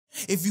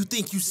If you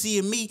think you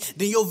seeing me,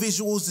 then your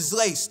visuals is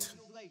laced.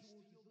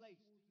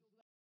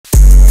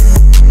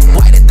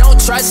 Why they don't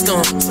trust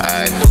them?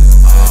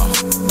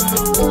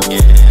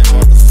 Yeah,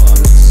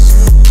 motherfuckers.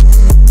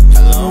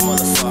 Hello,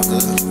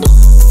 motherfucker.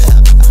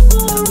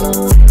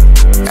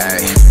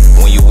 Hey,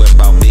 when you whip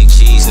out big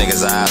cheese,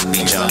 niggas, I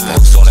be jumping.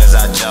 Soon as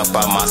I jump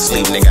out my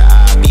sleep, nigga,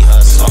 I be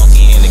hustling.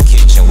 Funky in the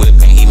kitchen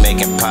whipping, he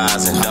making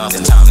pies and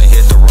dumping. Time to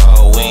hit the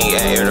road, we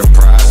ain't air the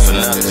prize for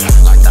nothing.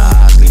 Like the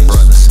Osley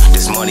brothers,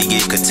 this money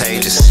get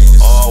contagious.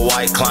 All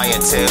white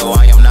clientele,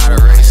 I am not a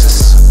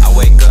racist. I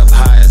wake up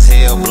high as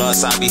hell,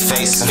 blunts I be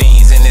facing.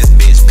 Fiends in this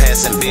bitch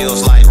passing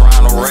bills like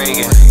Ronald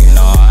Reagan.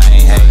 No, I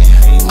ain't hating.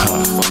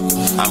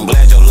 I'm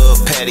glad your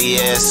little petty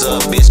ass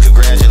up, bitch,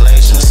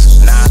 congratulations.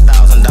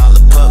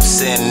 $9,000 pup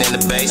sitting in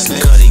the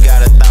basement. Cause he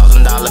got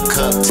 $1,000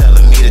 cup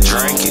telling me to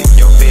drink it.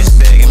 Your bitch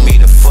begging me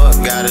to fuck,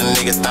 got a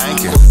nigga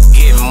thank you.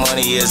 Getting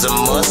money is a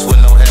must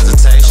with no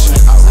hesitation.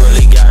 I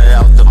really got it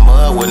out the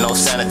mud with no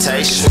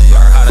sanitation.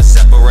 Learn how to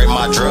separate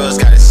my drugs,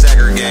 got it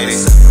segregated.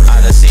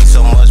 I done seen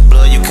so much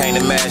blood you can't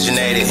imagine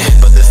it.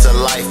 But this the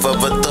life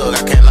of a thug,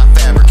 I cannot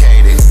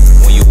fabricate it.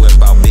 When you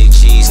whip out big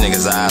cheese,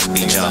 niggas, I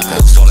be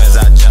jumping. Soon as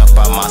I jump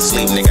out my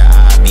sleep, nigga,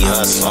 I be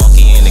hustling.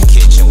 Funky in the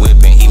kitchen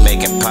whipping, he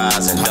making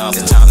pies and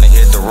dumping. Time to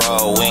hit the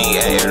road, we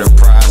ain't air the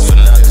prize for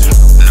nothing.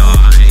 No,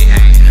 I ain't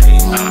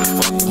hating.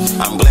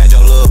 I'm glad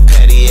your little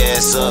petty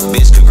ass up,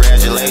 bitch,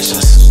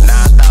 congratulations.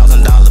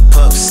 $9,000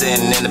 pup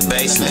sitting in the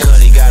basement.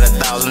 Cause he got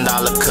 $1,000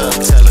 cup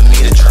telling me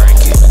to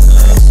drink it.